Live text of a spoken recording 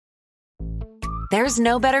There's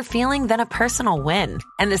no better feeling than a personal win.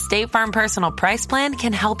 And the State Farm Personal Price Plan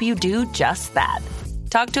can help you do just that.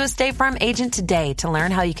 Talk to a State Farm agent today to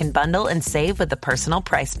learn how you can bundle and save with the Personal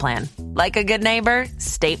Price Plan. Like a good neighbor,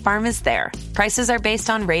 State Farm is there. Prices are based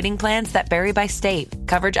on rating plans that vary by state.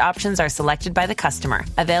 Coverage options are selected by the customer.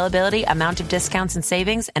 Availability, amount of discounts and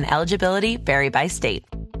savings, and eligibility vary by state.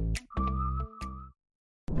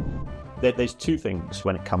 There's two things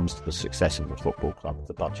when it comes to the success of a football club: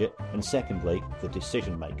 the budget, and secondly, the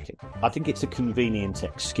decision making. I think it's a convenient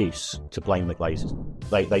excuse to blame the Glazers.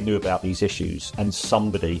 They knew about these issues, and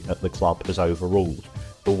somebody at the club has overruled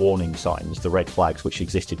the warning signs, the red flags which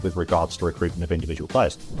existed with regards to recruitment of individual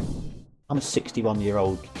players. I'm a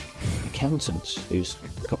 61-year-old accountant who's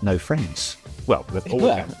got no friends. Well, with all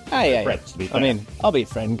friends, to be fair. I mean, I'll be a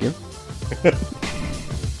friend, Gil.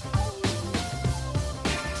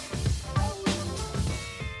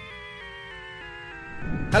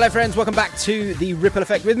 Hello friends, welcome back to The Ripple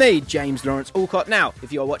Effect with me, James Lawrence Alcott. Now,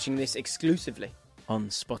 if you are watching this exclusively on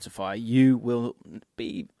Spotify, you will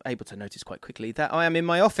be able to notice quite quickly that I am in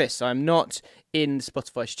my office. I'm not in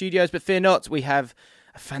Spotify studios, but fear not, we have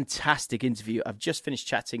a fantastic interview. I've just finished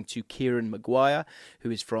chatting to Kieran Maguire, who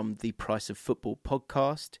is from the Price of Football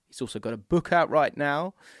podcast. He's also got a book out right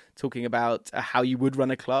now talking about how you would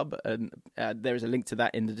run a club, and there is a link to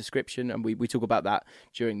that in the description, and we talk about that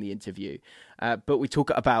during the interview. But we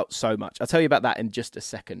talk about so much. I'll tell you about that in just a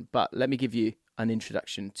second, but let me give you an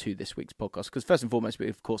introduction to this week's podcast, because first and foremost, we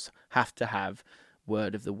of course have to have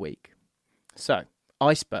Word of the Week. So,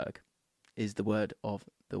 iceberg is the word of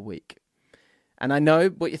the week. And I know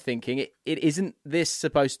what you're thinking. It isn't this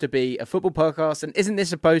supposed to be a football podcast? And isn't this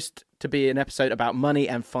supposed to be an episode about money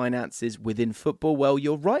and finances within football? Well,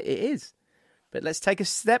 you're right, it is. But let's take a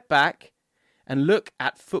step back and look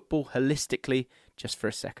at football holistically just for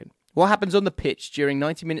a second. What happens on the pitch during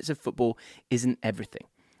 90 minutes of football isn't everything,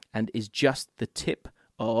 and is just the tip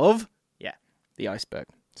of, the iceberg.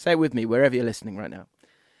 Say it with me wherever you're listening right now.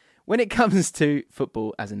 When it comes to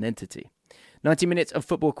football as an entity, 90 minutes of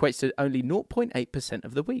football equates to only 0.8%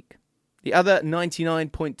 of the week. The other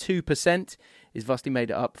 99.2% is vastly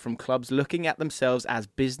made up from clubs looking at themselves as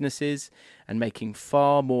businesses and making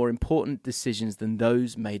far more important decisions than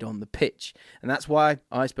those made on the pitch. And that's why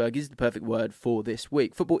iceberg is the perfect word for this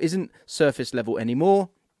week. Football isn't surface level anymore,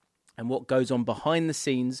 and what goes on behind the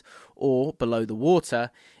scenes or below the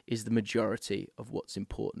water is the majority of what's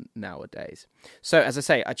important nowadays. So, as I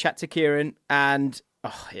say, I chat to Kieran and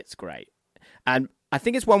it's great. And I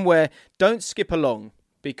think it's one where don't skip along,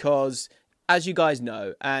 because as you guys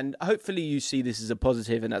know, and hopefully you see this as a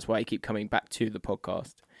positive, and that's why I keep coming back to the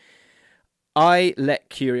podcast, I let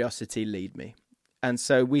curiosity lead me. And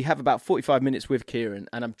so we have about 45 minutes with Kieran,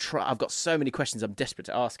 and I've got so many questions I'm desperate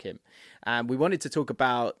to ask him. And we wanted to talk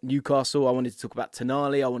about Newcastle. I wanted to talk about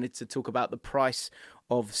Tonali. I wanted to talk about the price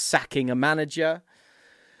of sacking a manager.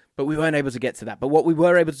 But we weren't able to get to that. But what we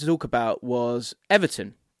were able to talk about was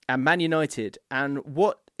Everton and Man United, and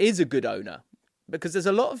what is a good owner. Because there's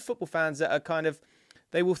a lot of football fans that are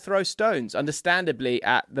they will throw stones, understandably,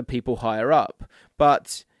 at the people higher up.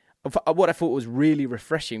 But what I thought was really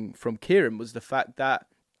refreshing from Kieran was the fact that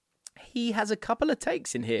he has a couple of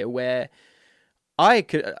takes in here where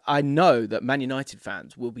I know that Man United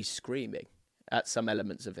fans will be screaming at some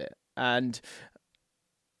elements of it. But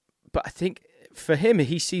I think for him,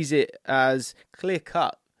 he sees it as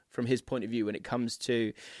clear-cut from his point of view when it comes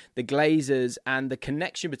to the Glazers and the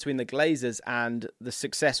connection between the Glazers and the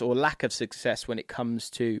success or lack of success when it comes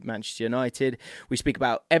to Manchester United. We speak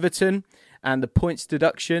about Everton and the points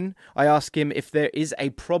deduction. I ask him if there is a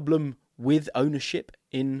problem with ownership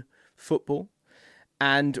in football.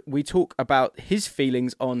 And we talk about his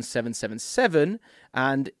feelings on 777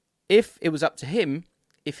 and if it was up to him,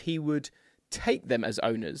 if he would take them as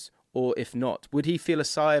owners, or if not, would he feel a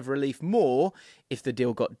sigh of relief more if the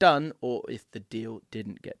deal got done or if the deal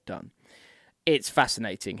didn't get done? It's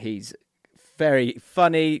fascinating. He's very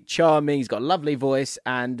funny, charming. He's got a lovely voice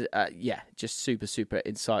and just super, super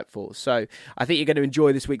insightful. So I think you're going to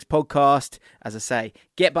enjoy this week's podcast. As I say,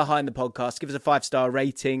 get behind the podcast, give us a 5-star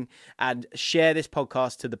rating and share this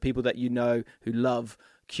podcast to the people that you know who love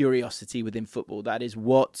curiosity within football. That is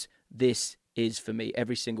what this is for me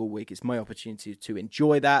every single week. It's my opportunity to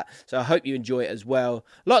enjoy that. So I hope you enjoy it as well.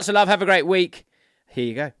 Lots of love. Have a great week. Here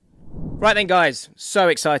you go. Right then, guys. So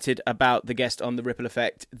excited about the guest on The Ripple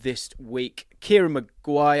Effect this week. Kieran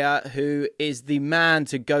Maguire, who is the man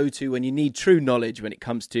to go to when you need true knowledge when it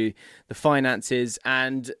comes to the finances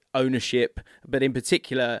and ownership, but in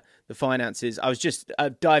particular, the finances. I was just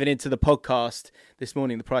diving into the podcast this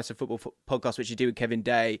morning, the Price of Football podcast, which you do with Kevin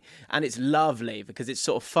Day, and it's lovely because it's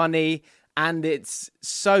sort of funny and it's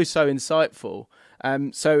so insightful.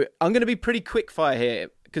 So I'm going to be pretty quick fire here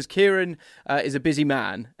because Kieran is a busy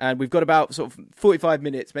man, and we've got about sort of 45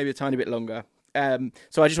 minutes, maybe a tiny bit longer.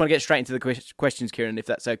 So I just want to get straight into the questions, Kieran, if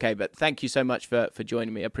that's okay. But thank you so much for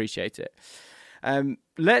joining me. I appreciate it.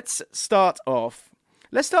 Let's start off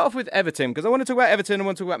with Everton, because I want to talk about Everton, I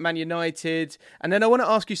want to talk about Man United, and then I want to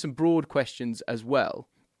ask you some broad questions as well.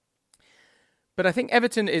 But I think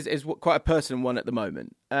Everton is quite a personal one at the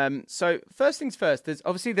moment. So first things first, there's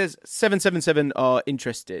 777 are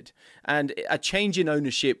interested, and a change in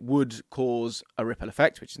ownership would cause a ripple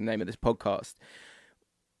effect, which is the name of this podcast.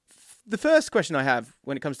 The first question I have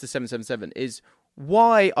when it comes to 777 is,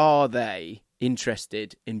 why are they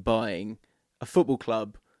interested in buying a football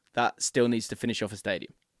club that still needs to finish off a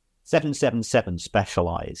stadium? 777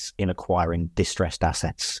 specialise in acquiring distressed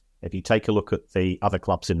assets. If you take a look at the other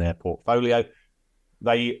clubs in their portfolio,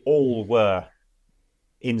 they all were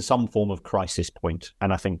in some form of crisis point.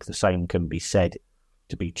 And I think the same can be said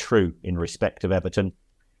to be true in respect of Everton.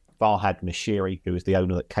 Farhad Moshiri, who was the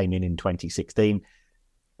owner that came in 2016,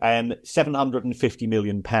 £750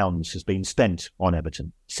 million has been spent on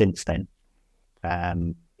Everton since then.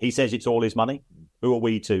 He says it's all his money. Who are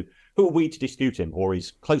we to dispute him or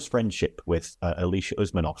his close friendship with Alisher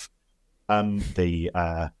Usmanov,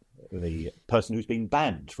 the person who's been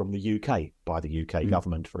banned from the UK by the UK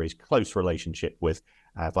government for his close relationship with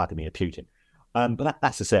Vladimir Putin. But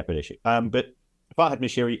that's a separate issue. But Farhad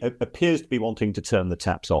Moshiri appears to be wanting to turn the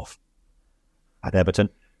taps off at Everton.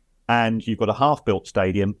 And you've got a half-built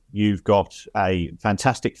stadium. You've got a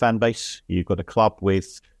fantastic fan base. You've got a club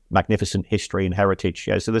with magnificent history and heritage.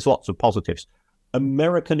 Yeah, so there's lots of positives.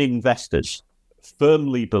 American investors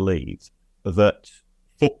firmly believe that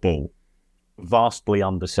football vastly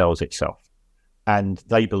undersells itself, and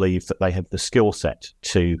they believe that they have the skill set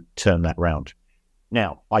to turn that round.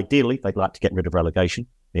 Now, ideally, they'd like to get rid of relegation,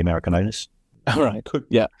 the American owners. All right.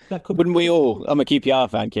 Wouldn't we all? I'm a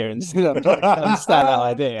QPR fan, Kieran. I understand that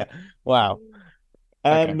idea. Wow.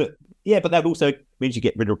 Okay. Yeah, but that also means you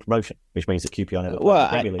get rid of promotion, which means that QPR never plays the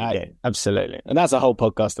Premier League again. Absolutely. And that's a whole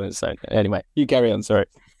podcast on its own. Anyway, you carry on, sorry.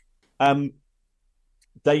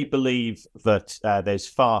 They believe that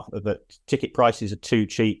that ticket prices are too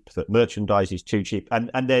cheap, that merchandise is too cheap,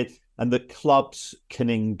 and that clubs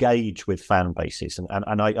can engage with fan bases.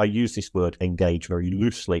 And I use this word engage very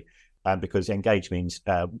loosely, because engage means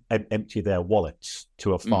empty their wallets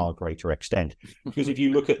to a far greater extent. Because if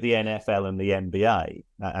you look at the NFL and the NBA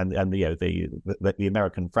and the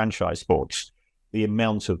American franchise sports, the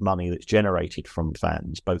amount of money that's generated from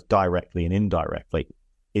fans, both directly and indirectly,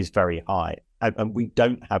 is very high. And we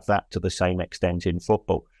don't have that to the same extent in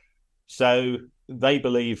football. So they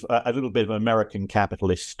believe a little bit of American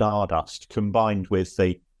capitalist stardust combined with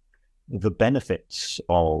the benefits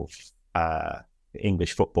of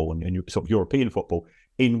English football and sort of European football,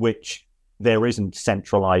 in which there isn't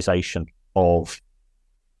centralisation of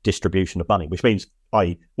distribution of money, which means,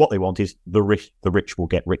 what they want is the rich will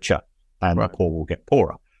get richer and the poor will get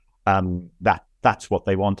poorer. That's what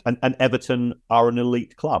they want. And Everton are an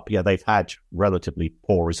elite club. Yeah, they've had relatively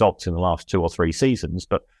poor results in the last 2 or 3 seasons,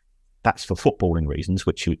 but that's for footballing reasons,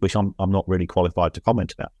 which I'm not really qualified to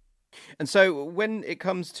comment about. And so when it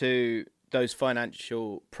comes to those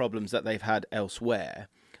financial problems that they've had elsewhere,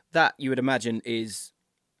 that you would imagine is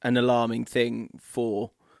an alarming thing for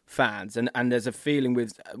fans. And there's a feeling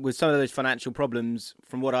with some of those financial problems,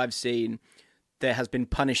 from what I've seen, there has been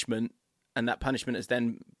punishment, and that punishment has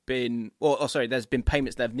then been, there's been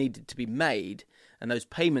payments that have needed to be made, and those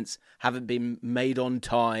payments haven't been made on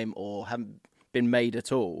time or haven't been made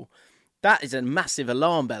at all. That is a massive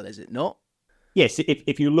alarm bell, is it not? Yes,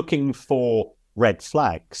 if you're looking for red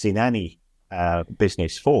flags in any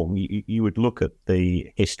business form, you would look at the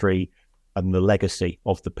history and the legacy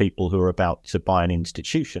of the people who are about to buy an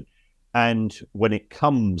institution. And when it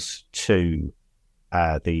comes to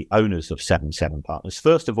the owners of 77 Partners,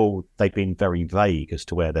 first of all, they've been very vague as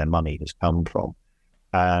to where their money has come from.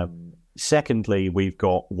 Secondly, we've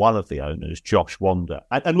got one of the owners, Josh Wander.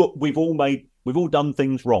 And look, we've all done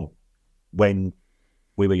things wrong when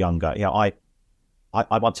we were younger. Yeah,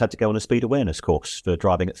 I once had to go on a speed awareness course for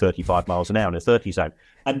driving at 35 miles an hour in a 30 zone,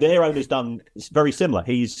 and their owner's done very similar.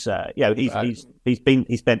 He's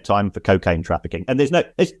spent time for cocaine trafficking, and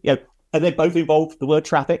and they both involve the word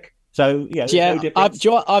traffic. So no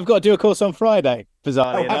I've got to do a course on Friday.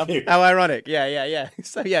 Bizarrely enough. How ironic! Yeah.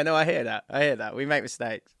 So I hear that. We make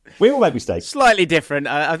mistakes. We all make mistakes. Slightly different.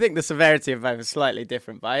 I think the severity of both is slightly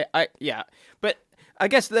different. But But I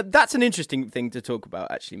guess that's an interesting thing to talk about,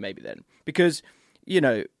 actually, maybe then, because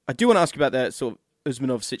I do want to ask you about the sort of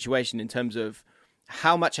Usmanov situation in terms of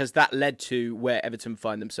how much has that led to where Everton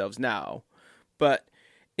find themselves now? But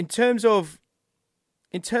in terms of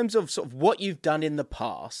sort of what you've done in the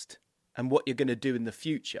past and what you're going to do in the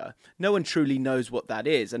future, no one truly knows what that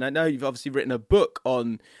is. And I know you've obviously written a book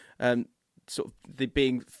on sort of the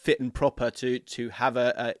being fit and proper to have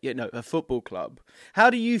a football club. How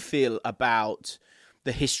do you feel about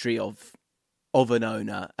the history of an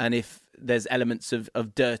owner, and if there's elements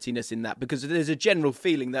of dirtiness in that? Because there's a general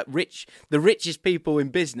feeling that the richest people in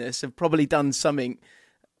business have probably done something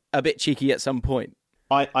a bit cheeky at some point.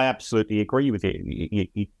 I absolutely agree with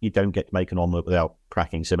you. You don't get to make an omelette without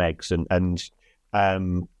cracking some eggs. And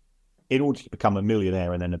in order to become a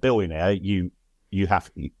millionaire and then a billionaire, you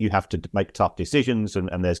have to make tough decisions,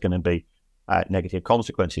 and there's going to be negative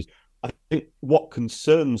consequences. I think what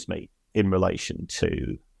concerns me in relation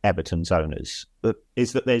to Everton's owners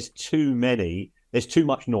is that there's too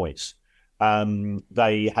much noise.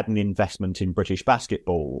 They had an investment in British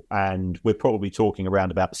basketball, and we're probably talking around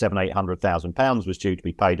about £700,000-800,000 was due to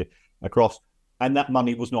be paid across, and that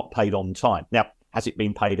money was not paid on time. Now, has it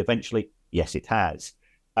been paid eventually? Yes, it has.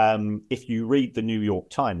 If you read the New York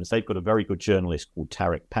Times, they've got a very good journalist called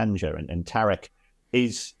Tariq Panja, and Tariq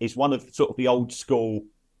is one of sort of the old school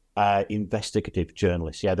investigative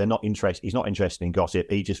journalists. Yeah, he's not interested in gossip.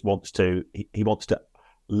 He just wants to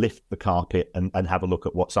lift the carpet and have a look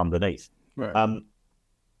at what's underneath. Right.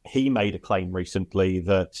 He made a claim recently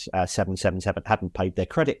that 777 hadn't paid their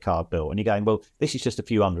credit card bill, and you're going, well, this is just a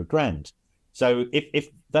few $100,000. So if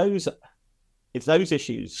those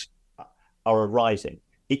issues are arising,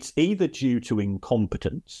 it's either due to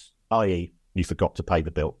incompetence, i.e., you forgot to pay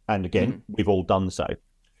the bill, and again, we've all done so,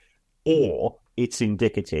 or it's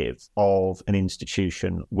indicative of an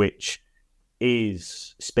institution which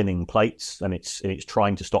is spinning plates, and it's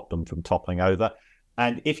trying to stop them from toppling over.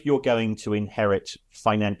 And if you're going to inherit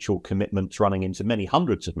financial commitments running into many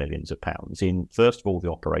hundreds of millions of pounds in, first of all, the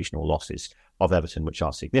operational losses of Everton, which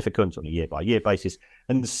are significant on a year-by-year basis,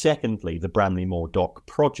 and secondly, the Bramley Moore Dock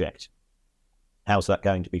project, how's that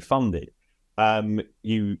going to be funded?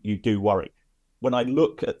 You do worry. When I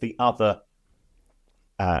look at the other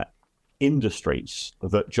industries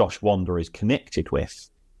that Josh Wander is connected with,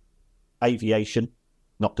 aviation,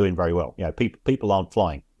 not doing very well. You know, people aren't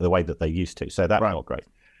flying the way that they used to, so that's not great.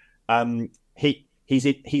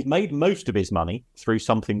 He's made most of his money through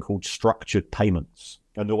something called structured payments,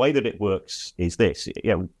 and the way that it works is this.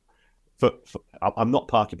 You know, I'm not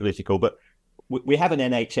party political, but we have an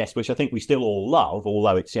NHS which I think we still all love,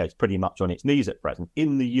 although it's pretty much on its knees at present.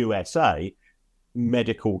 In the USA,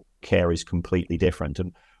 medical care is completely different,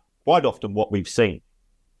 and quite often what we've seen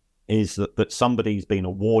is that somebody's been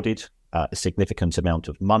awarded a significant amount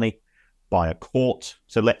of money by a court.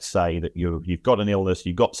 So let's say that you've got an illness,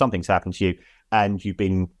 something's happened to you, and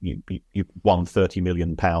you've won £30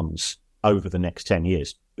 million over the next 10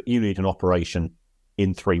 years, but you need an operation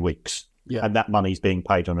in 3 weeks, and that money's being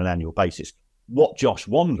paid on an annual basis. What Josh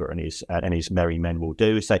Wander and his merry men will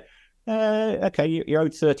do is say, okay, you're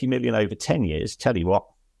owed 30 million over 10 years. Tell you what,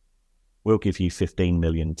 we'll give you 15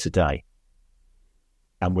 million today,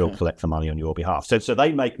 and we'll collect the money on your behalf. So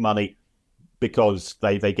they make money because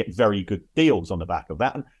they get very good deals on the back of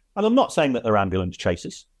that. And I'm not saying that they're ambulance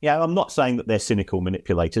chasers. Yeah, I'm not saying that they're cynical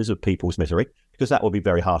manipulators of people's misery, because that would be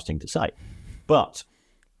very harsh thing to say. But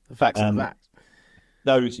the facts are facts.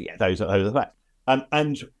 Those are the facts.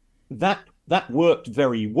 And that worked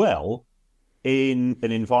very well in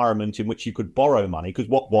an environment in which you could borrow money, because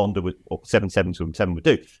what Wander or 777 would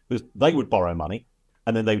do was they would borrow money,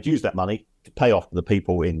 and then they would use that money to pay off the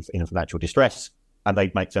people in financial distress, and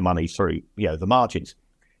they'd make their money through the margins.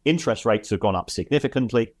 Interest rates have gone up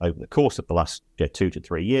significantly over the course of the last 2 to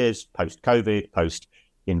 3 years, post-COVID,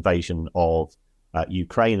 post-invasion of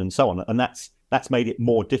Ukraine and so on. And that's made it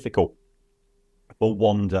more difficult for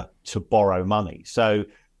Wander to borrow money. So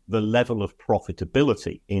the level of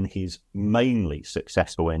profitability in his mainly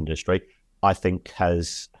successful industry, I think,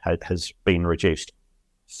 has been reduced.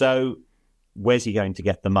 So where's he going to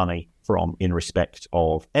get the money from in respect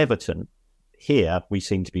of Everton? Here, we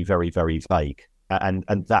seem to be very, very vague. And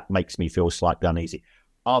that makes me feel slightly uneasy.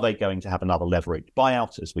 Are they going to have another leveraged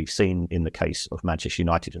buyout, as we've seen in the case of Manchester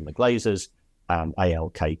United and the Glazers,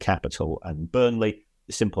 ALK Capital and Burnley?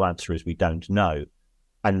 The simple answer is we don't know.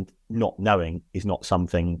 And not knowing is not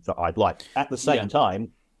something that I'd like. At the same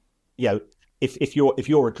time, if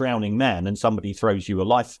you're a drowning man and somebody throws you a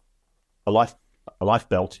life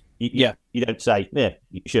belt, you don't say,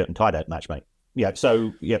 shirt and tie don't match, mate.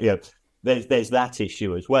 There's that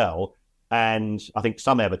issue as well. And I think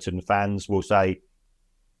some Everton fans will say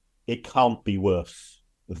it can't be worse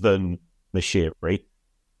than Mashiri.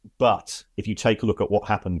 But if you take a look at what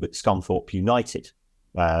happened with Scunthorpe United,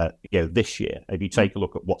 this year, if you take a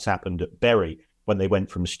look at what's happened at Bury when they went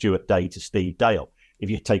from Stuart Day to Steve Dale, if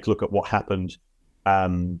you take a look at what happened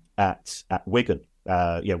at Wigan,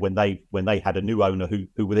 when they had a new owner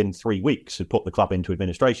who within 3 weeks had put the club into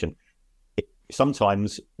administration,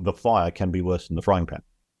 sometimes the fire can be worse than the frying pan.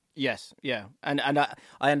 Yes, yeah, and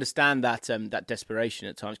I understand that that desperation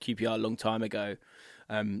at times. QPR a long time ago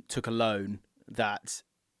took a loan that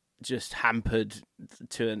just hampered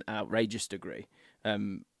to an outrageous degree.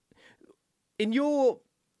 In your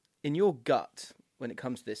gut when it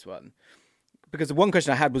comes to this one, because the one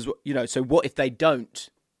question I had was, so what if they don't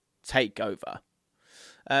take over?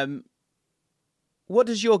 What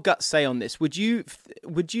does your gut say on this? Would you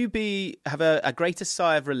have a greater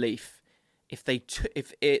sigh of relief if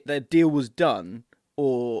the deal was done,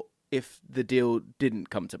 or if the deal didn't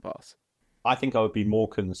come to pass? I think I would be more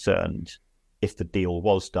concerned if the deal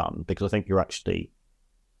was done, because I think you're actually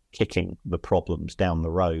kicking the problems down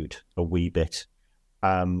the road a wee bit.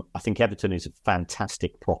 I think Everton is a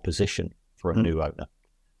fantastic proposition for a new owner,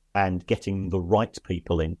 and getting the right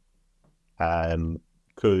people in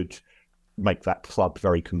could make that club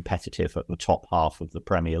very competitive at the top half of the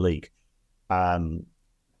Premier League.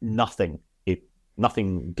 Nothing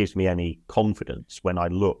gives me any confidence when I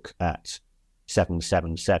look at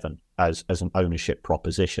 777 as an ownership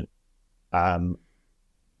proposition.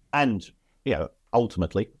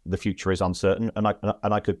 Ultimately, the future is uncertain, and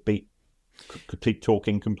I could be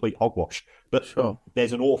talking complete hogwash. But sure,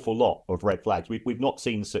 there's an awful lot of red flags. We've not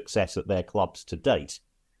seen success at their clubs to date.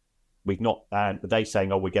 We've not. They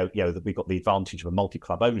saying, we've got the advantage of a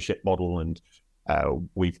multi-club ownership model, and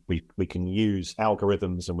we can use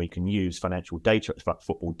algorithms and we can use financial data,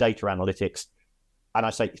 football data analytics. And I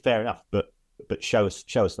say, fair enough, but show us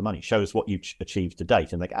the money, show us what you've achieved to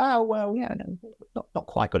date. And they go, not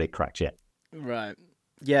quite got it cracked yet. Right.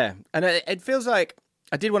 Yeah. And it feels like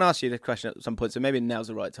I did want to ask you this question at some point, so maybe now's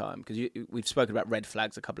the right time, because we've spoken about red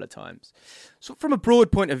flags a couple of times. So from a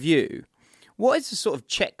broad point of view, what is the sort of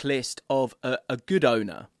checklist of a good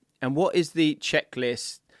owner, and what is the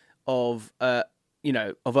checklist of a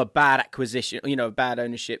bad acquisition, a bad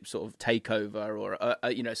ownership sort of takeover,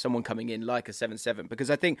 or someone coming in like a 7-7?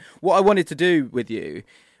 Because I think what I wanted to do with you,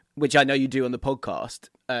 which I know you do on the podcast,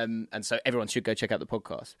 and so everyone should go check out the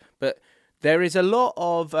podcast, but there is a lot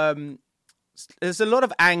of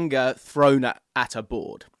anger thrown at a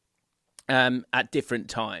board at different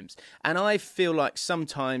times. And I feel like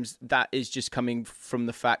sometimes that is just coming from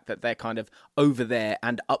the fact that they're kind of over there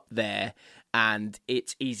and up there, and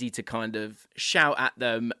it's easy to kind of shout at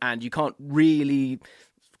them, and you can't really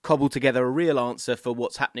cobble together a real answer for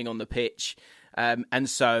what's happening on the pitch. And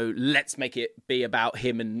so let's make it be about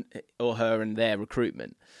him or her and their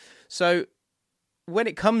recruitment. So when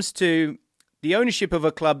it comes to the ownership of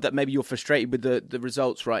a club that maybe you're frustrated with the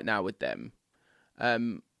results right now with them,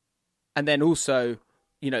 and then also,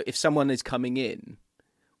 if someone is coming in,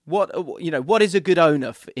 what is a good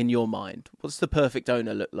owner in your mind? What's the perfect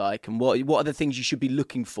owner look like, and what are the things you should be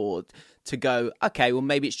looking for to go, okay, well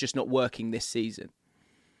maybe it's just not working this season?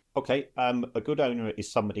 Okay, a good owner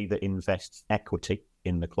is somebody that invests equity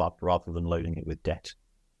in the club rather than loading it with debt.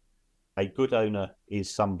 A good owner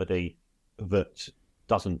is somebody that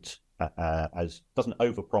doesn't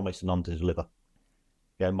overpromise and underdeliver.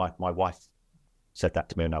 Yeah, my wife said that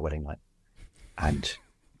to me on our wedding night. And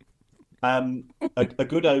a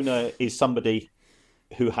good owner is somebody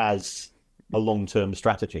who has a long-term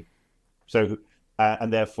strategy. So,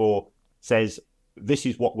 and therefore says, this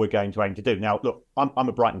is what we're going to aim to do. Now, look, I'm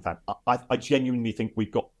a Brighton fan. I genuinely think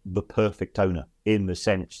we've got the perfect owner, in the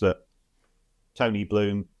sense that Tony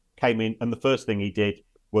Bloom came in, and the first thing he did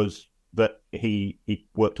was that he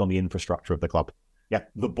worked on the infrastructure of the club. Yeah,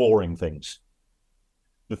 the boring things.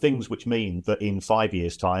 The things which mean that in 5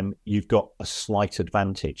 years' time, you've got a slight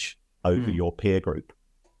advantage over your peer group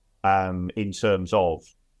in terms of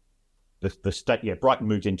the state. Yeah, Brighton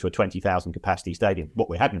moved into a 20,000 capacity stadium. What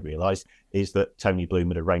we hadn't realised is that Tony Bloom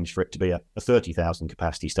had arranged for it to be a 30,000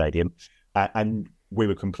 capacity stadium, and we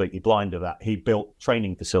were completely blind to that. He built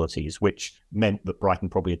training facilities, which meant that Brighton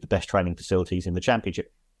probably had the best training facilities in the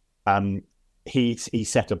Championship. He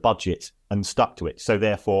set a budget and stuck to it. So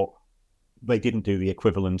therefore, they didn't do the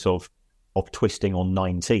equivalent of twisting on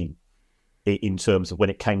 19 in terms of when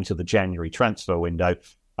it came to the January transfer window.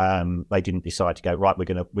 They didn't decide to go, right, we're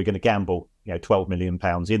going to gamble, £12 million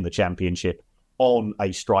in the Championship on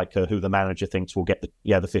a striker who the manager thinks will get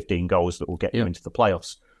the 15 goals that will get you into the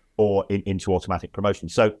playoffs or into automatic promotion.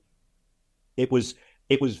 So it was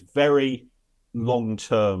very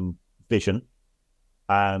long-term vision.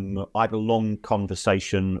 I had a long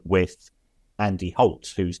conversation with Andy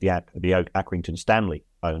Holt, who's the Accrington Stanley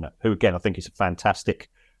owner, who, again, I think is a fantastic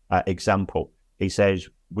example. He says,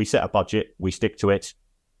 we set a budget, we stick to it.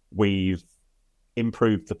 We've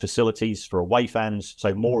improved the facilities for away fans,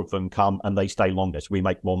 so more of them come and they stay longer, so we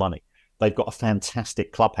make more money. They've got a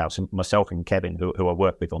fantastic clubhouse, and myself and Kevin, who I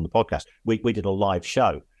work with on the podcast, we did a live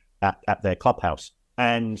show at their clubhouse.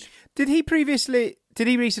 And did he recently,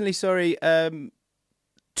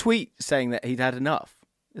 tweet saying that he'd had enough?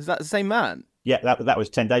 Is that the same man? Yeah, that was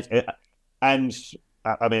 10 days. And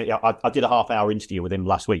I mean, I did a half-hour interview with him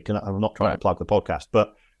last week, and I'm not trying to plug the podcast,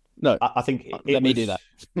 but no, I think let me do that.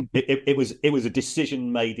 it was a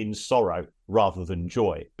decision made in sorrow rather than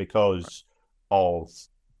joy, because of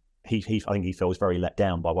I think he feels very let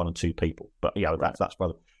down by one or two people. But that's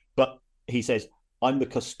brother. But he says, I'm the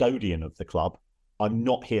custodian of the club. I'm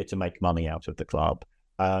not here to make money out of the club.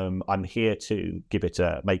 I'm here to give it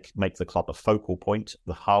make the club a focal point,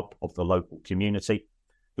 the hub of the local community,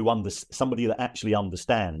 somebody that actually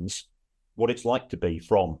understands what it's like to be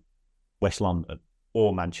from West London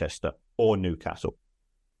or Manchester or Newcastle,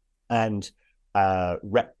 and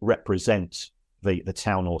represent the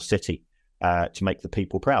town or city to make the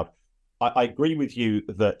people proud. I agree with you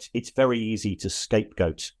that it's very easy to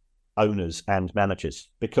scapegoat owners and managers,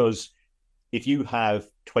 because if you have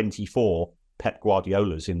 24 Pep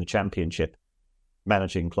Guardiolas in the Championship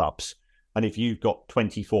managing clubs, and if you've got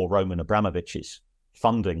 24 Roman Abramoviches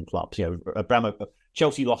funding clubs,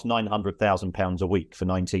 Chelsea lost £900,000 a week for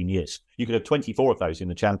 19 years. You could have 24 of those in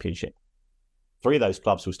the Championship. 3 of those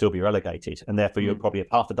clubs will still be relegated, and therefore you'll probably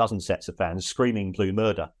have half a dozen sets of fans screaming blue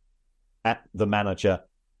murder at the manager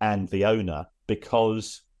and the owner,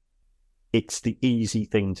 because it's the easy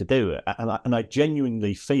thing to do. And I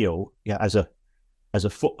genuinely feel,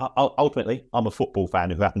 ultimately, I'm a football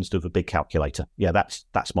fan who happens to have a big calculator. Yeah,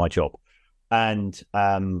 that's my job. And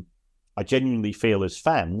I genuinely feel, as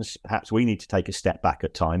fans, perhaps we need to take a step back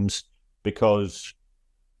at times, because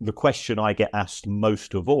the question I get asked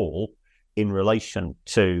most of all in relation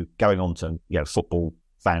to going on to football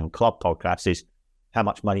fan club podcasts is, how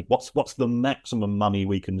much money? What's the maximum money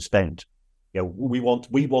we can spend? We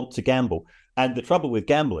want to gamble, and the trouble with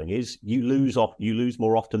gambling is you lose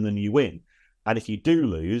more often than you win. And if you do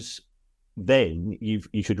lose, then you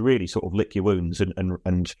should really sort of lick your wounds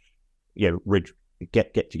and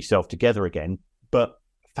get yourself together again. But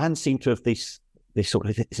fans seem to have this sort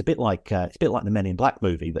of, it's a bit like the Men in Black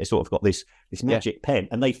movie. They sort of got this magic pen,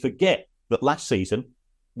 and they forget that last season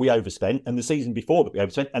we overspent, and the season before that we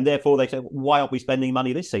overspent, and therefore they say, why aren't we spending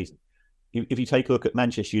money this season? If you take a look at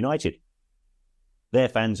Manchester United, their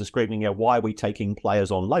fans are screaming, why are we taking players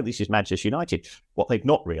on loan? This is Manchester United. What they've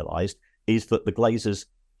not realised is that the Glazers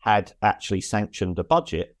had actually sanctioned a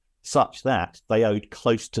budget such that they owed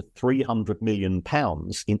close to £300 million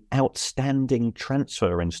in outstanding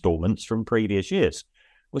transfer instalments from previous years.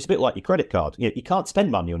 Well, it's a bit like your credit card. You can't spend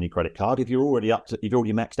money on your credit card if you've already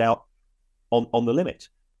maxed out on the limit.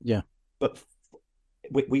 Yeah, but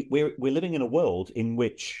we're living in a world in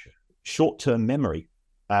which short-term memory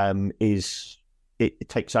it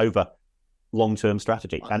takes over long-term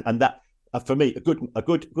strategy, and that for me, a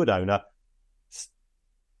good owner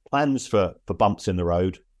plans for bumps in the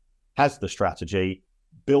road, has the strategy,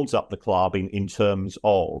 builds up the club in terms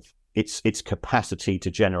of its capacity to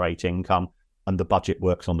generate income, and the budget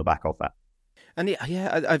works on the back of that. And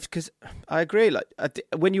because I agree. Like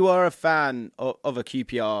when you are a fan of a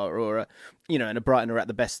QPR or and a Brighton are at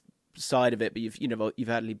the best side of it, but you've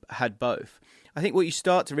had both. I think what you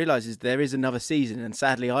start to realise is there is another season, and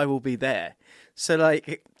sadly I will be there. So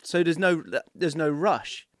there's no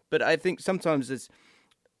rush. But I think sometimes there's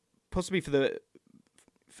possibly for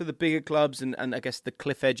the bigger clubs and I guess the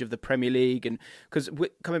cliff edge of the Premier League, and because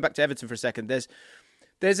coming back to Everton for a second,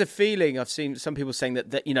 there's a feeling I've seen some people saying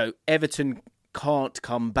that Everton can't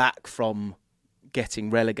come back from getting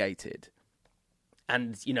relegated,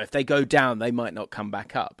 and if they go down they might not come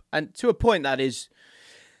back up, and to a point that is,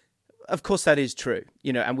 of course, that is true,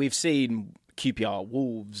 and we've seen QPR,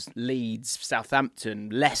 Wolves, Leeds, Southampton,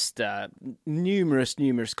 Leicester,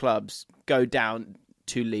 numerous clubs go down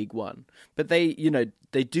to League One, but they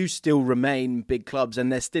do still remain big clubs, and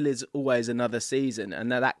there still is always another season,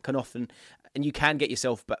 and that can often, and you can get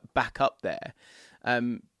yourself back up there.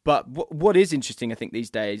 But what is interesting, I think, these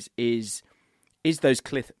days is those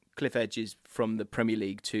cliff edges from the Premier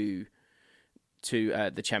League to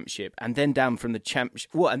the Championship, and then down from the Championship.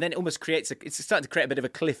 And then it almost it's starting to create a bit of a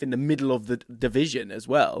cliff in the middle of the division as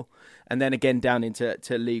well, and then again down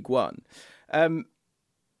into League One.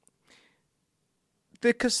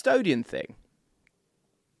 The custodian thing.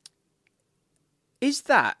 Is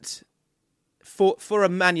that for a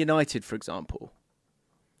Man United, for example?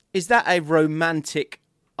 Is that a romantic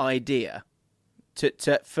idea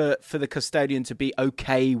for the custodian to be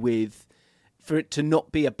okay with, for it to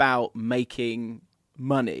not be about making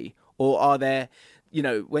money? Or are there,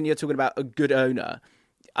 when you're talking about a good owner,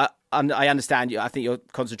 I understand you. I think you're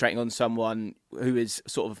concentrating on someone who is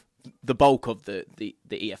sort of the bulk of the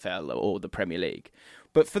EFL or the Premier League.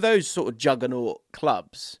 But for those sort of juggernaut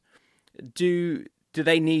clubs, do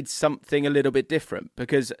they need something a little bit different?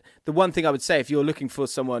 Because the one thing I would say, if you're looking for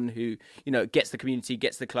someone who, gets the community,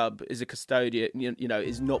 gets the club, is a custodian,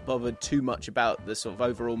 is not bothered too much about the sort of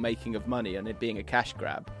overall making of money and it being a cash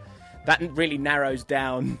grab, that really narrows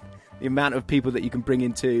down the amount of people that you can bring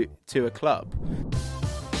into a club.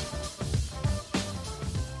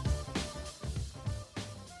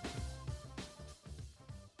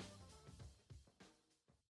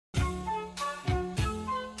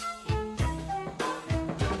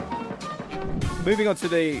 Moving on to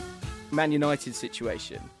the Man United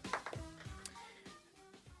situation.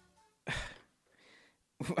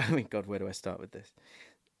 I mean, God, where do I start with this?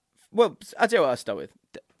 Well, I'll tell you what I'll start with.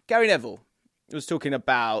 Gary Neville was talking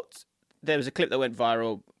about, there was a clip that went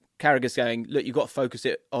viral. Carragher's going, look, you've got to focus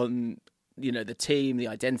it on, the team, the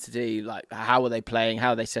identity, like how are they playing, how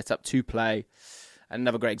are they set up to play. And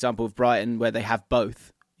another great example of Brighton, where they have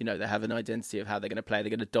both. They have an identity of how they're going to play. They're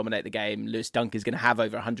going to dominate the game. Lewis Dunk is going to have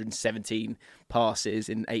over 117 passes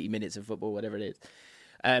in 80 minutes of football, whatever it is.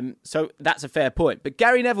 So that's a fair point. But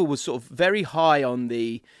Gary Neville was sort of very high on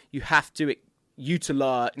you have to you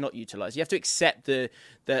have to accept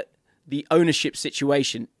that the ownership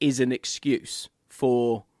situation is an excuse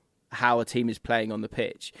for how a team is playing on the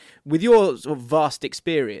pitch. With your sort of vast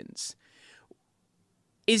experience,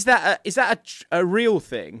 is that a real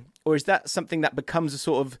thing? Or is that something that becomes a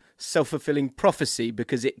sort of self-fulfilling prophecy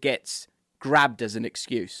because it gets grabbed as an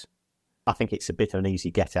excuse? I think it's a bit of an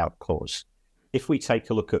easy get-out clause. If we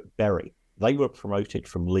take a look at Bury, they were promoted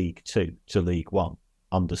from League 2 to League 1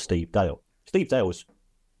 under Steve Dale. Steve Dale was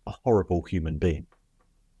a horrible human being.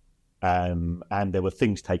 And there were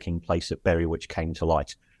things taking place at Bury which came to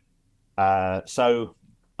light. So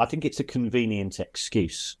I think it's a convenient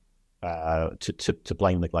excuse to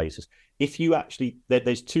blame the Glazers. If you actually,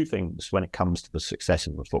 there's two things when it comes to the success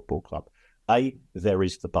of the football club. A, there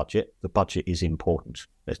is the budget. The budget is important.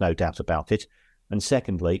 There's no doubt about it. And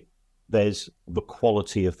secondly, there's the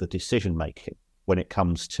quality of the decision making when it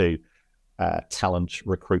comes to talent,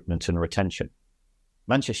 recruitment and retention.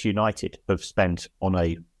 Manchester United have spent on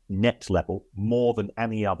a net level more than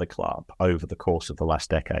any other club over the course of the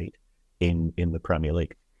last decade in the Premier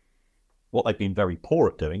League. What they've been very poor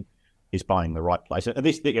at doing is buying the right players. And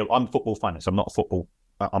this, I'm football finance. I'm not football.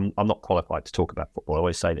 I'm not qualified to talk about football. I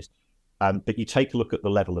always say this. But you take a look at the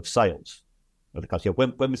level of sales. Because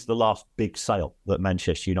when was the last big sale that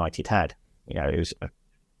Manchester United had? It was.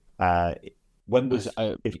 When was?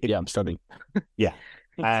 I'm studying. Yeah,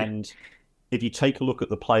 and if you take a look at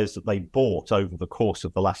the players that they bought over the course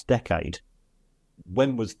of the last decade,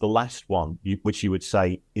 when was the last one which you would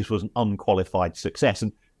say was an unqualified success?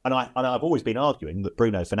 And I've always been arguing that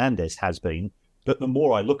Bruno Fernandes has been, but the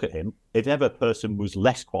more I look at him, if ever a person was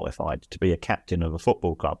less qualified to be a captain of a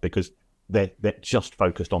football club because they're just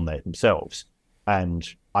focused on themselves. And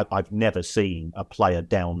I've never seen a player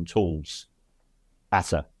down tools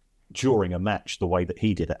during a match the way that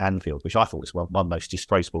he did at Anfield, which I thought was one of the most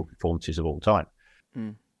disgraceful performances of all time.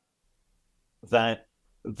 Mm. That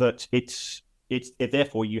it's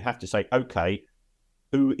therefore you have to say, okay,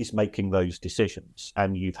 who is making those decisions?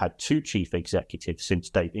 And you've had two chief executives since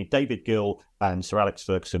David Gill and Sir Alex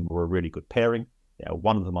Ferguson were a really good pairing.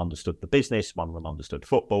 One of them understood the business, one of them understood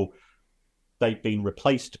football. They've been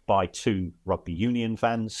replaced by two rugby union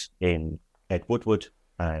fans in Ed Woodward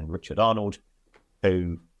and Richard Arnold,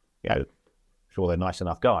 who, sure they're nice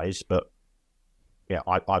enough guys, but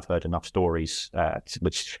I've heard enough stories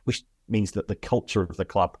which means that the culture of the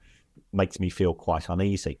club makes me feel quite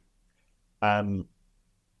uneasy.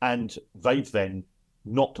 And they've then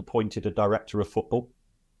not appointed a director of football.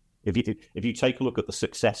 If you take a look at the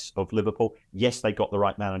success of Liverpool, yes, they got the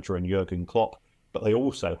right manager in Jurgen Klopp, but they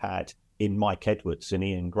also had in Mike Edwards and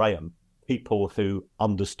Ian Graham people who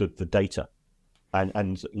understood the data.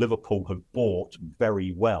 And Liverpool have bought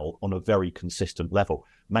very well on a very consistent level.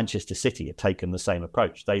 Manchester City have taken the same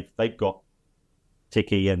approach. They've got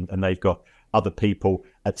Tiki and they've got other people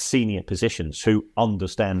at senior positions who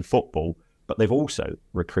understand football, but they've also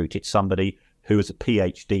recruited somebody who has a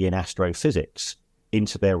PhD in astrophysics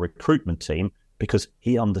into their recruitment team because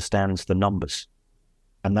he understands the numbers.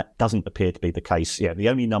 And that doesn't appear to be the case. The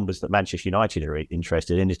only numbers that Manchester United are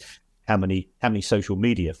interested in is how many social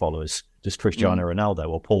media followers does Cristiano Ronaldo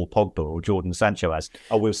or Paul Pogba or Jordan Sancho has?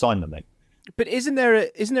 Oh, we'll sign them then. But isn't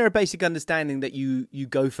there a basic understanding that you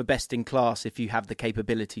go for best in class if you have the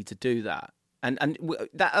capability to do that? And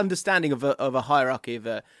that understanding of a hierarchy of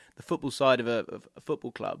the football side of a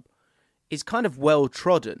football club is kind of well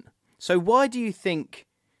trodden. So why do you think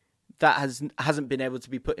that hasn't been able to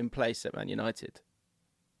be put in place at Man United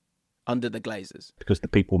under the Glazers? Because the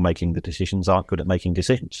people making the decisions aren't good at making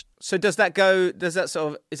decisions. So is that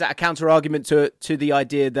a counter argument to the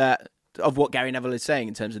idea that of what Gary Neville is saying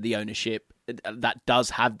in terms of the ownership that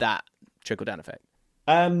does have that trickle down effect?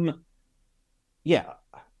 Yeah.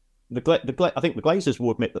 I think the Glazers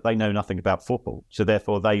will admit that they know nothing about football, so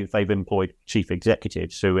therefore they've employed chief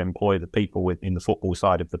executives who employ the people in the football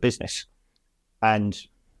side of the business. And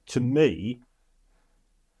to me,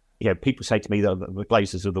 people say to me that the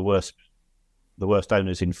Glazers are the worst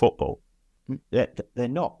owners in football. They're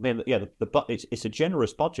not. I mean, it's a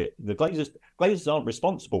generous budget. The Glazers aren't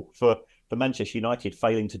responsible for Manchester United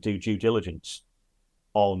failing to do due diligence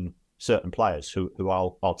on certain players who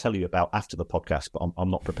I'll tell you about after the podcast, but I'm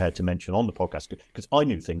not prepared to mention on the podcast because I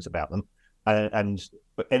knew things about them, and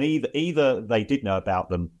either they did know about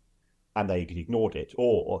them and they ignored it,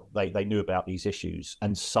 or they knew about these issues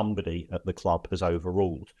and somebody at the club has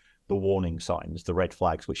overruled the warning signs, the red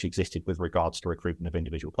flags which existed with regards to recruitment of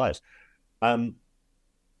individual players.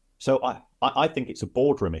 So I think it's a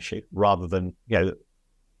boardroom issue rather than,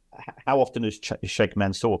 how often has Sheikh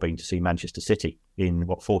Mansour been to see Manchester City in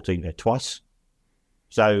 14 twice?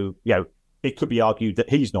 So, it could be argued that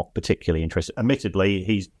he's not particularly interested. Admittedly,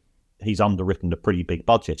 he's underwritten a pretty big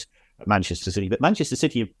budget at Manchester City, but Manchester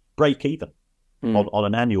City break even on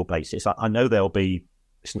an annual basis. I know there'll be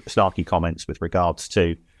snarky comments with regards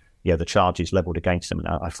to the charges levelled against them, and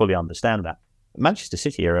I fully understand that. Manchester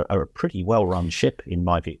City are a pretty well-run ship, in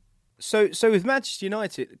my view. So with Manchester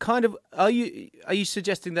United, kind of, are you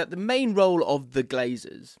suggesting that the main role of the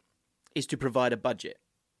Glazers is to provide a budget?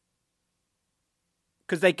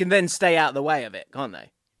 Because they can then stay out of the way of it, can't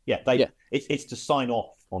they? Yeah, it's to sign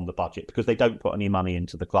off on the budget because they don't put any money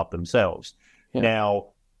into the club themselves. Yeah.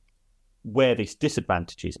 Now, where this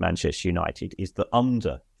disadvantages Manchester United is that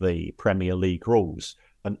under the Premier League rules,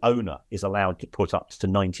 an owner is allowed to put up to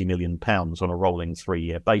 £90 million on a rolling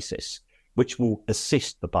 3-year basis, which will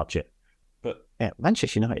assist the budget. But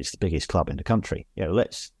Manchester United is the biggest club in the country.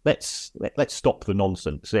 Let's stop the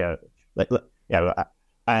nonsense. And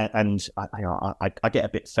I get a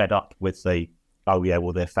bit fed up with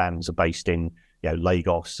their fans are based in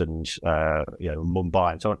Lagos and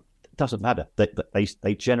Mumbai and so on. It doesn't matter.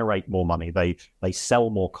 They generate more money. They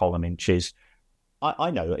sell more column inches.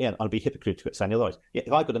 I know, I'd be hypocritical saying otherwise.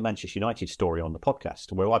 If I got a Manchester United story on the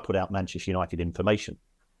podcast where I put out Manchester United information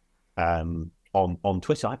on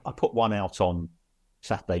Twitter, I put one out on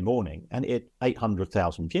Saturday morning and it had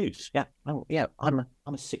 800,000 views. I'm a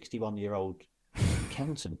 61-year-old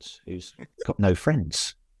accountant who's got no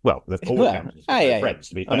friends. Well, all accountants have no friends,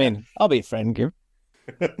 to be fair. I mean, I'll be a friend, Kim.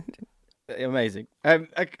 Amazing.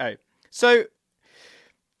 Okay, so...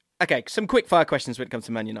 Okay, some quick fire questions when it comes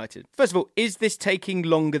to Man United. First of all, is this taking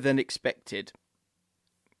longer than expected?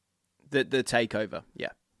 The takeover, yeah.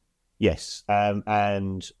 Yes,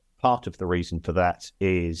 and part of the reason for that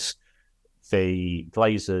is the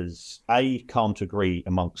Glazers, A, can't agree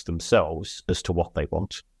amongst themselves as to what they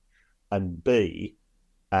want, and B,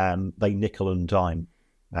 they nickel and dime,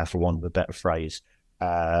 for want of a better phrase.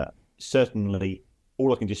 Certainly,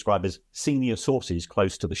 all I can describe as senior sources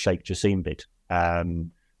close to the Sheikh Jassim bid.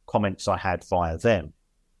 Comments I had via them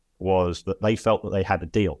was that they felt that they had a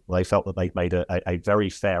deal. They felt that they'd made a very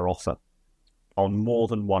fair offer on more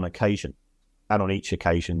than one occasion. And on each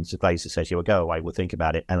occasion, the Glazers said, "Well, go away, we'll think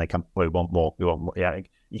about it." And they come, "We want more, we want more." Yeah,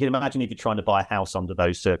 you can imagine if you're trying to buy a house under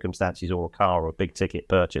those circumstances or a car or a big ticket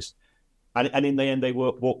purchase. And in the end, they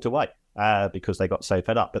walked away because they got so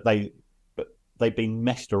fed up. But they've been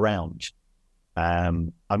messed around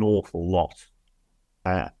an awful lot.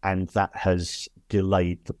 And that has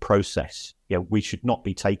delayed the process. We should not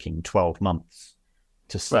be taking 12 months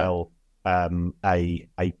to sell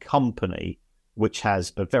a company which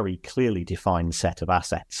has a very clearly defined set of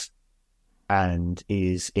assets and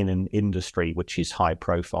is in an industry which is high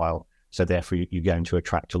profile. So therefore, you're going to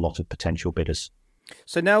attract a lot of potential bidders.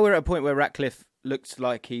 So now we're at a point where Ratcliffe looks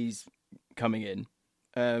like he's coming in.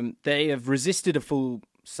 They have resisted a full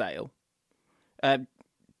sale.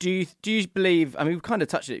 Do you believe? I mean, we've kind of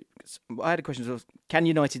touched it. I had a question: can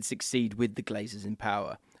United succeed with the Glazers in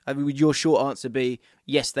power? I mean, would your short answer be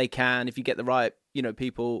yes, they can if you get the right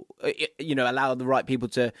people, allow the right people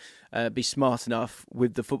to be smart enough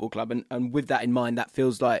with the football club. And with that in mind, that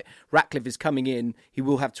feels like Ratcliffe is coming in. He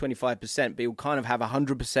will have 25%, but he'll kind of have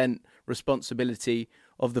 100% responsibility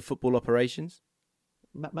of the football operations.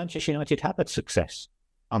 Manchester United have had success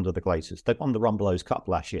under the Glazers. They've won the Rumbelows Cup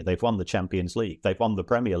last year. They've won the Champions League. They've won the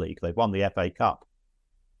Premier League. They've won the FA Cup.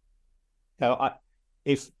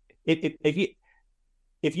 If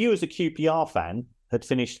you as a QPR fan had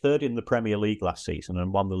finished third in the Premier League last season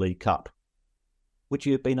and won the League Cup, would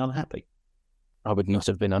you have been unhappy? I would not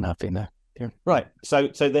have been unhappy, no. Yeah. Right. So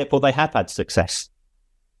therefore they have had success.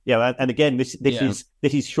 And again, this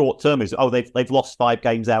is short term. They've lost 5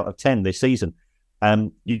 games out of 10 this season.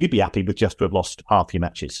 You'd be happy with just to have lost half your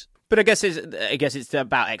matches. But I guess it's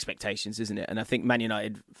about expectations, isn't it? And I think Man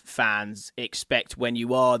United fans expect, when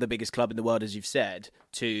you are the biggest club in the world, as you've said,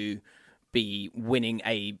 to be winning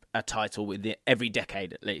a title within every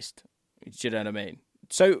decade at least. Do you know what I mean?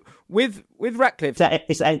 So with Ratcliffe,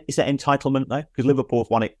 is that entitlement though? Because Liverpool have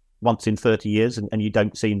won it once in 30 years, and you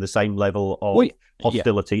don't see the same level of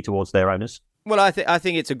hostility towards their owners. Well, I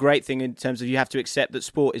think it's a great thing in terms of you have to accept that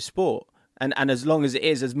sport is sport. And as long as it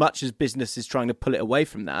is, as much as business is trying to pull it away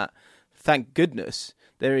from that, thank goodness,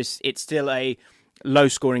 it's still a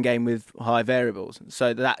low-scoring game with high variables.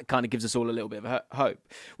 So that kind of gives us all a little bit of hope.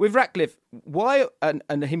 With Ratcliffe, why,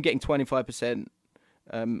 and him getting 25%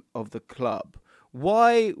 of the club,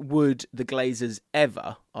 why would the Glazers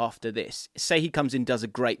ever, after this, say he comes in, does a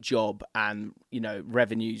great job and,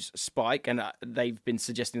 revenues spike, and they've been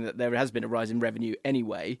suggesting that there has been a rise in revenue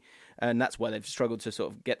anyway, and that's why they've struggled to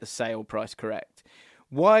sort of get the sale price correct.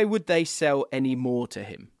 Why would they sell any more to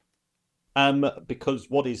him? Because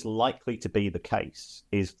what is likely to be the case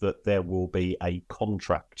is that there will be a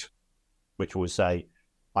contract which will say,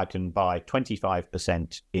 I can buy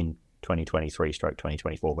 25% in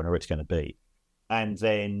 2023/2024, whenever it's going to be. And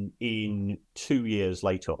then in 2 years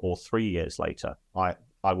later or 3 years later, I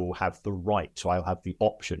will have the right, so I'll have the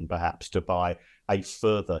option perhaps to buy a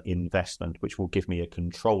further investment, which will give me a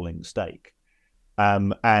controlling stake.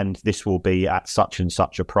 And this will be at such and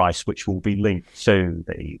such a price, which will be linked to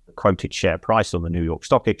the quoted share price on the New York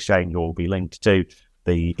Stock Exchange, or will be linked to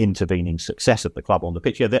the intervening success of the club on the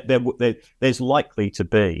pitch. There's likely to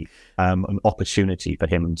be an opportunity for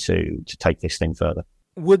him to take this thing further.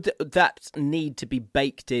 Would that need to be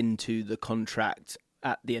baked into the contract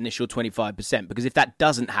at the initial 25%? Because if that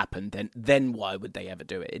doesn't happen, then why would they ever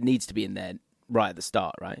do it? It needs to be in there right at the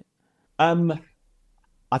start, right?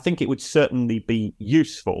 I think it would certainly be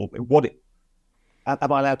useful.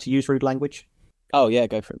 Am I allowed to use rude language? Oh, yeah,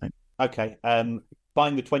 go for it, mate. Okay.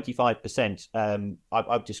 Buying the 25%,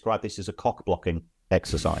 I've described this as a cock-blocking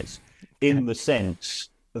exercise in the sense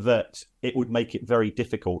that it would make it very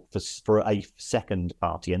difficult for a second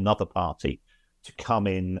party, another party, to come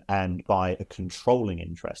in and buy a controlling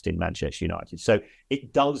interest in Manchester United. So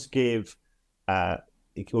it does give,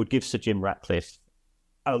 it would give Sir Jim Ratcliffe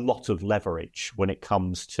a lot of leverage when it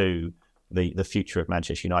comes to the future of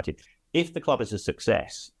Manchester United. If the club is a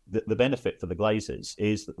success, the benefit for the Glazers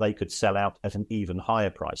is that they could sell out at an even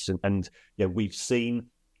higher price. And we've seen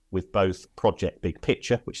with both Project Big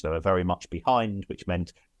Picture, which they were very much behind, which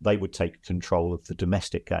meant they would take control of the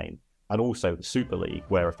domestic game, and also the Super League,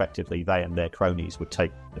 where effectively they and their cronies would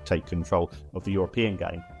take control of the European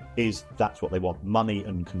game. That's what they want. Money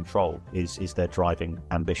and control is their driving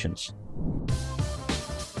ambitions.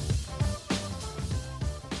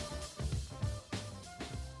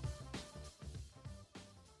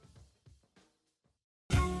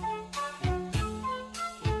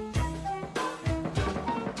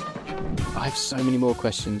 I have so many more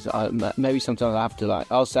questions. Maybe sometimes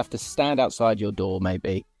I'll have to stand outside your door,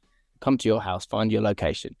 maybe come to your house, find your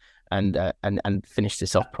location, and finish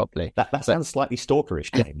this off properly. That sounds slightly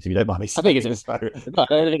stalkerish, James. If you don't mind me saying. I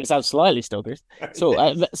don't think it sounds slightly stalkerish.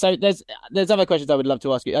 So there's other questions I would love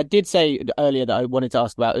to ask you. I did say earlier that I wanted to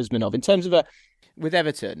ask about Usmanov in terms of with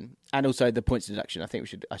Everton and also the points deduction. I think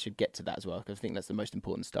I should get to that as well, because I think that's the most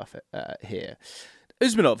important stuff here.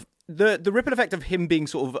 Usmanov, the ripple effect of him being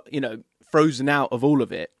sort of frozen out of all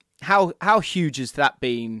of it. How huge has that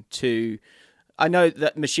been to? I know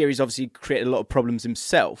that Mashiri's obviously created a lot of problems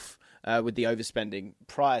himself with the overspending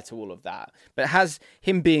prior to all of that. But has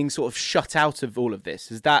him being sort of shut out of all of this,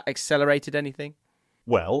 has that accelerated anything?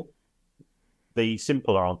 Well, the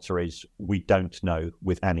simple answer is we don't know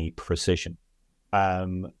with any precision.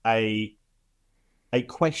 A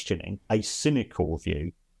questioning, a cynical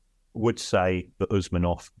view would say that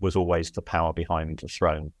Usmanov was always the power behind the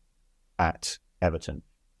throne at Everton.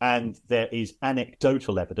 And there is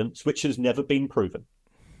anecdotal evidence, which has never been proven,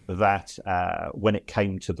 that when it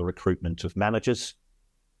came to the recruitment of managers,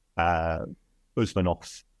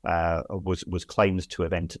 Usmanov was claimed to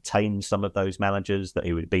have entertained some of those managers, that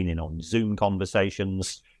he had been in on Zoom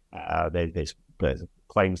conversations. There's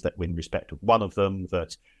claims that in respect of one of them,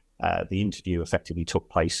 that the interview effectively took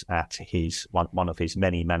place at his one of his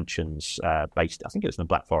many mansions based, I think it was in the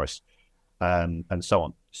Black Forest, and so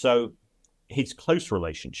on. So his close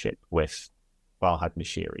relationship with Farhad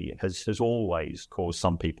Moshiri has always caused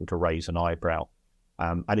some people to raise an eyebrow.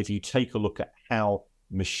 And if you take a look at how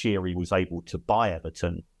Moshiri was able to buy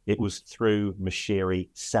Everton, it was through Moshiri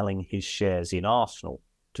selling his shares in Arsenal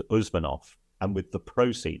to Usmanov, and with the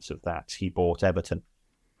proceeds of that, he bought Everton.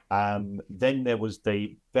 Then there was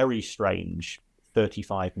the very strange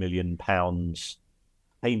 £35 million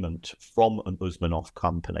payment from an Usmanov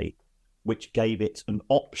company, which gave it an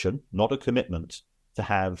option, not a commitment, to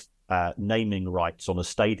have naming rights on a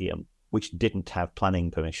stadium which didn't have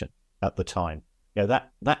planning permission at the time.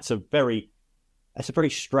 That's a very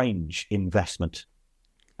strange investment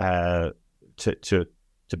to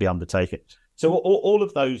be undertaken. So all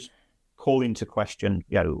of those call into question,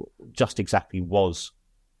 just exactly what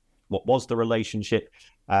was the relationship.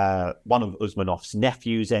 One of Usmanov's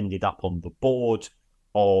nephews ended up on the board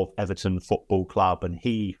of Everton Football Club, and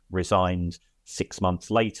he resigned 6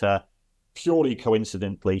 months later. Purely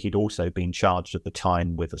coincidentally, he'd also been charged at the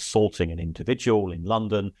time with assaulting an individual in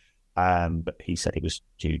London, but he said it was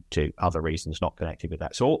due to other reasons not connected with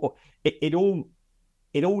that. So it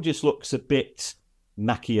all just looks a bit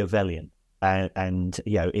Machiavellian, and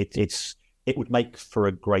it would make for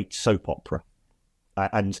a great soap opera,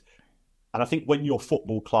 and I think when your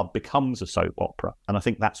football club becomes a soap opera, and I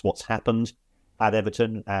think that's what's happened at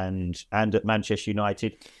Everton and at Manchester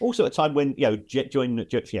United, also at a time when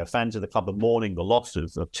fans of the club are mourning the loss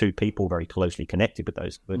of two people very closely connected with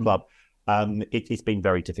the club. It's been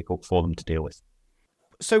very difficult for them to deal with.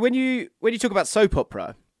 So when you talk about soap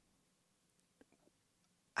opera,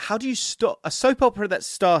 how do you stop a soap opera that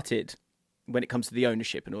started when it comes to the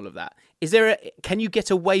ownership and all of that? Can you get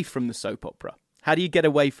away from the soap opera? How do you get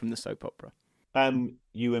away from the soap opera?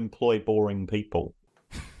 You employ boring people.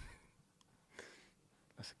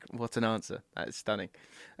 What an answer. That is stunning.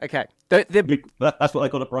 Okay. That's what I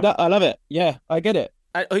got it right. No, I love it. Yeah, I get it.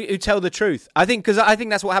 Who tell the truth. I think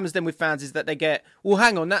that's what happens then with fans, is that they get, well,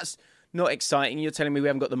 hang on, that's not exciting. You're telling me we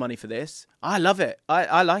haven't got the money for this. I love it.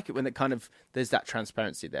 I like it when it kind of, there's that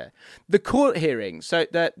transparency there. The court hearing. So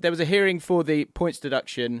there was a hearing for the points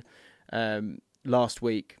deduction last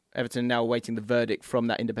week. Everton now awaiting the verdict from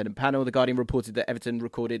that independent panel. The Guardian reported that Everton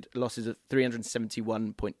recorded losses of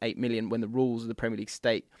 371.8 million when the rules of the Premier League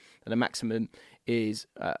state that a maximum is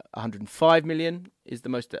 105 million is the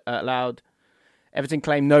most allowed. Everton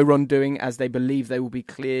claim no wrongdoing, as they believe they will be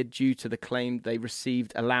cleared due to the claim they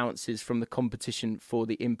received allowances from the competition for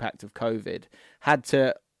the impact of COVID. Had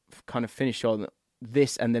to kind of finish on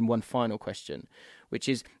this, and then one final question, which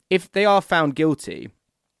is, if they are found guilty,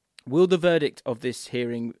 will the verdict of this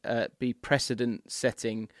hearing be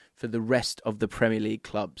precedent-setting for the rest of the Premier League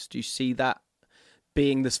clubs? Do you see that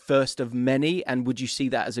being the first of many, and would you see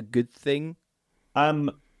that as a good thing?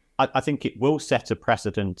 I think it will set a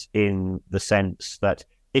precedent in the sense that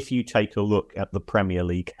if you take a look at the Premier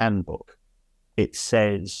League handbook, it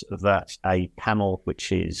says that a panel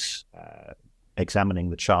which is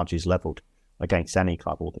examining the charges levelled against any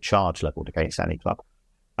club, or the charge levelled against any club,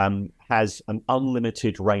 has an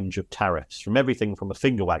unlimited range of tariffs, from everything from a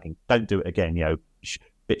finger wagging, don't do it again,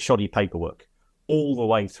 bit shoddy paperwork, all the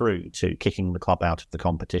way through to kicking the club out of the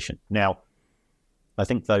competition. Now, I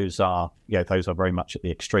think those are very much at the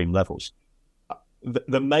extreme levels.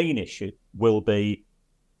 The main issue will be,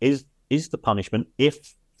 is the punishment,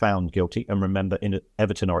 if found guilty, and remember,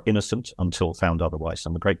 Everton are innocent until found otherwise.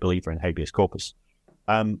 I'm a great believer in habeas corpus.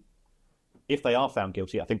 If they are found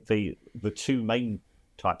guilty, I think the two main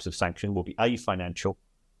types of sanction will be A, financial,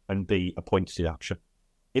 and B, a points deduction.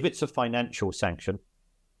 If it's a financial sanction,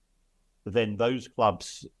 then those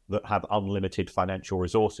clubs that have unlimited financial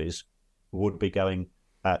resources would be going,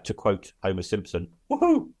 to quote Homer Simpson,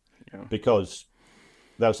 woohoo, because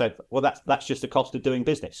they'll say, well, that's just the cost of doing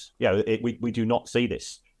business. We do not see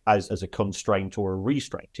this as a constraint or a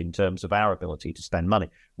restraint in terms of our ability to spend money.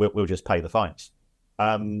 We'll just pay the fines.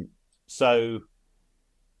 It's a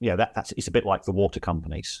bit like the water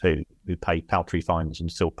companies who pay paltry fines and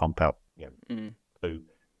still pump out poo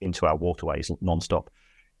into our waterways non-stop.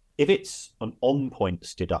 If it's an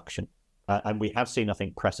on-points deduction, and we have seen, I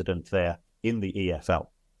think, precedent there in the EFL,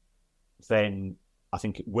 then I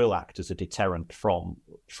think it will act as a deterrent from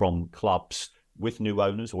clubs with new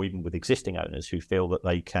owners, or even with existing owners, who feel that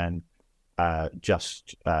they can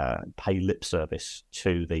just pay lip service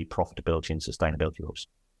to the profitability and sustainability rules.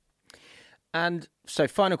 And so,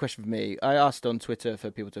 final question for me. I asked on Twitter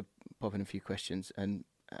for people to pop in a few questions, and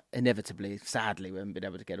inevitably, sadly, we haven't been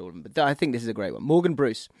able to get all of them. But I think this is a great one. Morgan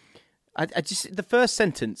Bruce. I just the first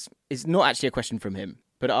sentence is not actually a question from him,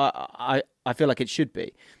 but I feel like it should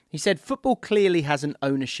be. He said, "Football clearly has an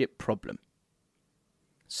ownership problem."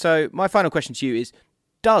 So my final question to you is: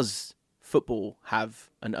 does football have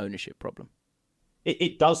an ownership problem?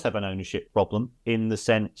 It does have an ownership problem in the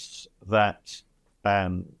sense that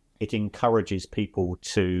it encourages people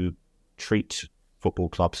to treat football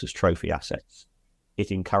clubs as trophy assets.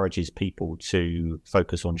 It encourages people to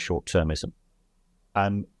focus on short-termism.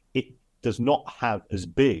 It does not have as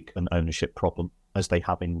big an ownership problem as they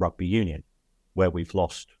have in rugby union, where we've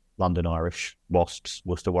lost London Irish, Wasps,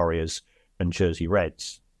 Worcester Warriors and Jersey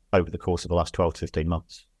Reds over the course of the last 12 to 15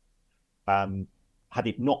 months. Had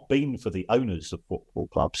it not been for the owners of football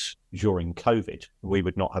clubs during COVID, we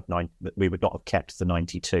would not have kept the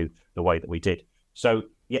 92 the way that we did. So,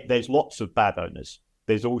 yeah, there's lots of bad owners.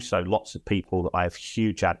 There's also lots of people that I have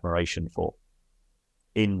huge admiration for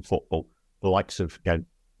in football. The likes of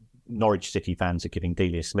Norwich City fans are giving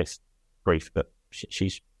Delia Smith grief, but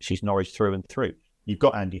she's Norwich through and through. You've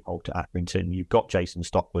got Andy Holt at Accrington. You've got Jason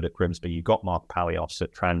Stockwood at Grimsby. You've got Mark Palios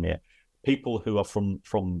at Tranmere. People who are from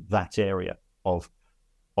that area of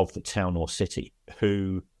the town or city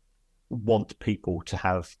who want people to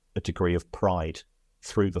have a degree of pride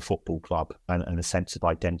through the football club and a sense of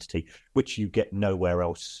identity, which you get nowhere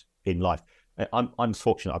else in life. I'm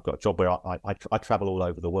fortunate. I've got a job where I travel all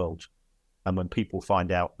over the world. And when people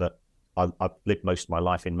find out that I've lived most of my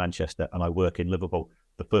life in Manchester and I work in Liverpool,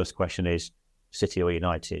 the first question is City or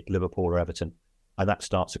United, Liverpool or Everton. And that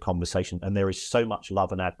starts a conversation. And there is so much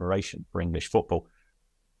love and admiration for English football.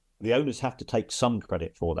 The owners have to take some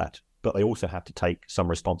credit for that, but they also have to take some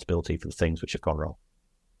responsibility for the things which have gone wrong.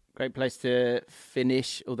 Great place to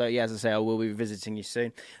finish, although, yeah, as I say, I will be visiting you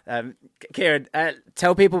soon. Kieran,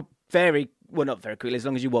 tell people not very quickly, as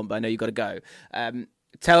long as you want, but I know you've got to go.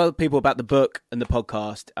 Tell people about the book and the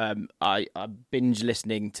podcast. I binge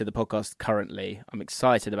listening to the podcast currently. I'm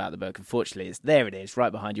excited about the book. Unfortunately, it is,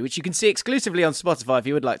 right behind you, which you can see exclusively on Spotify if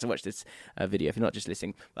you would like to watch this video, if you're not just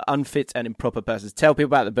listening. But Unfit and Improper Persons. Tell people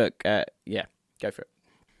about the book. Go for it.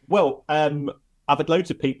 Well, I've had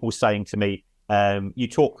loads of people saying to me, you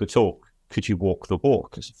talk the talk, could you walk the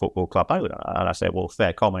walk as a football club owner? And I say, well,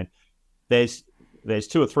 fair comment. There's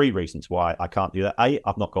 2 or 3 reasons why I can't do that. A,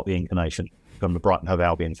 I've not got the inclination. I'm a Brighton Hove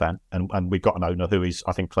Albion fan, and we've got an owner who is,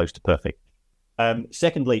 I think, close to perfect.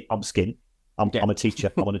 Secondly, I'm skint. I'm a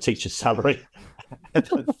teacher. I'm on a teacher's salary.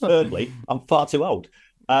 Thirdly, I'm far too old.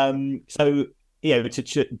 So,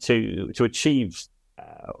 to achieve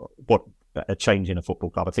what a change in a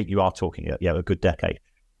football club, I think you are talking a good decade.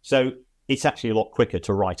 So it's actually a lot quicker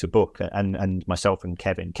to write a book. And myself and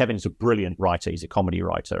Kevin's a brilliant writer. He's a comedy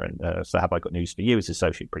writer. And so Have I Got News for You as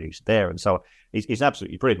associate producer there. And so he's an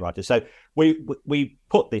absolutely brilliant writer. So we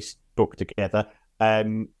put this book together.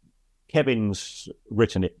 Kevin's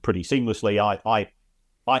written it pretty seamlessly.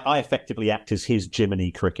 I effectively act as his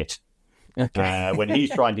Jiminy Cricket. Okay. When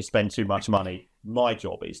he's trying to spend too much money, my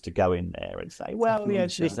job is to go in there and say, well,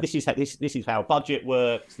 this is how budget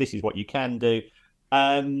works. This is what you can do.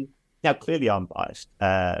 Now, clearly I'm biased,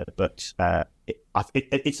 but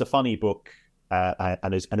it's a funny book,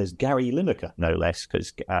 and as Gary Lineker, no less,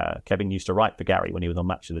 because Kevin used to write for Gary when he was on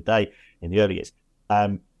Match of the Day in the early years.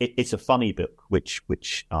 It's a funny book which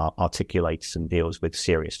articulates and deals with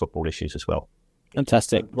serious football issues as well.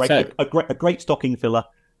 Fantastic. A great stocking filler.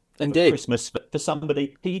 Indeed. For Christmas for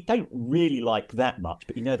somebody who you don't really like that much,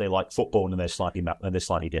 but they like football and they're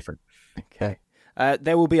slightly different. Okay.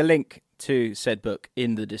 There will be a link to said book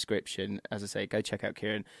in the description. As I say, go check out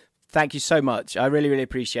Kieran. Thank you so much. I really, really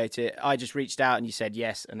appreciate it. I just reached out and you said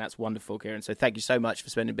yes, and that's wonderful, Kieran. So thank you so much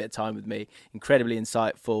for spending a bit of time with me. Incredibly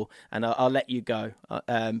insightful, and I'll let you go.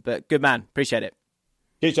 But good man. Appreciate it.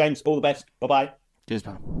 Cheers, James. All the best. Bye-bye. Cheers,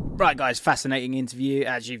 pal. Right, guys, fascinating interview,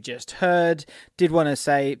 as you've just heard. Did want to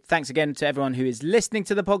say thanks again to everyone who is listening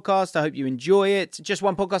to the podcast. I hope you enjoy it. Just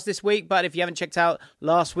one podcast this week, but if you haven't checked out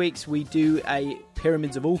last week's, we do a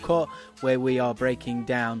Pyramids of Alcott, where we are breaking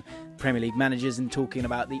down Premier League managers and talking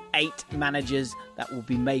about the 8 managers that will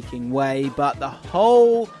be making way. But the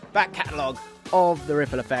whole back catalogue of The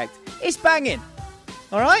Ripple Effect is banging.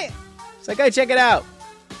 All right? So go check it out.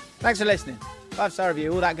 Thanks for listening. 5-star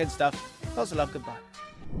review, all that good stuff. Lots of love. Goodbye.